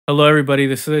Hello, everybody.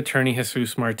 This is Attorney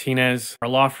Jesus Martinez. Our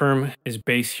law firm is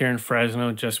based here in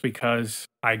Fresno just because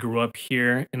I grew up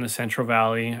here in the Central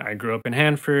Valley. I grew up in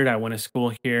Hanford. I went to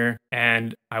school here,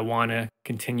 and I want to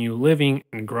continue living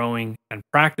and growing and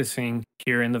practicing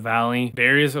here in the Valley. The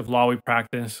areas of law we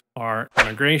practice are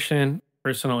immigration,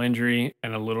 personal injury,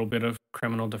 and a little bit of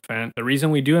criminal defense. The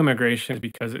reason we do immigration is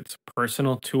because it's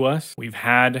personal to us. We've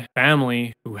had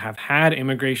family who have had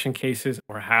immigration cases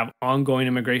or have ongoing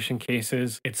immigration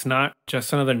cases. It's not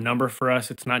just another number for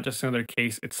us. It's not just another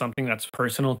case. It's something that's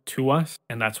personal to us,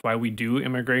 and that's why we do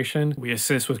immigration. We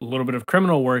assist with a little bit of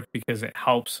criminal work because it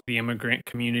helps the immigrant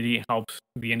community, it helps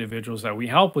the individuals that we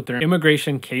help with their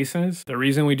immigration cases. The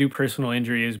reason we do personal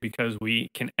injury is because we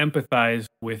can empathize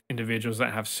with individuals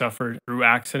that have suffered through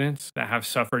accidents, that have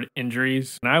suffered injuries.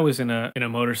 When I was in a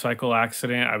motorcycle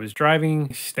accident, I was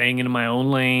driving, staying in my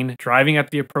own lane, driving at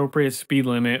the appropriate speed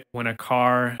limit when a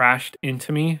car crashed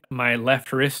into me. My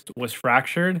left wrist was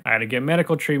fractured. I had to get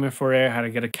medical treatment for it. I had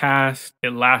to get a cast.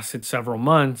 It lasted several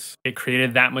months. It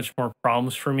created that much more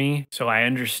problems for me. So I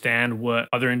understand what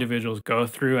other individuals go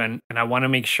through, and I want to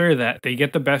make sure that they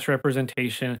get the best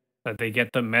representation, that they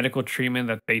get the medical treatment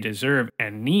that they deserve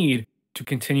and need to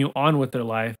continue on with their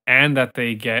life, and that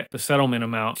they get the settlement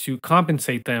amount to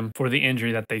compensate them for the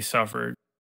injury that they suffered.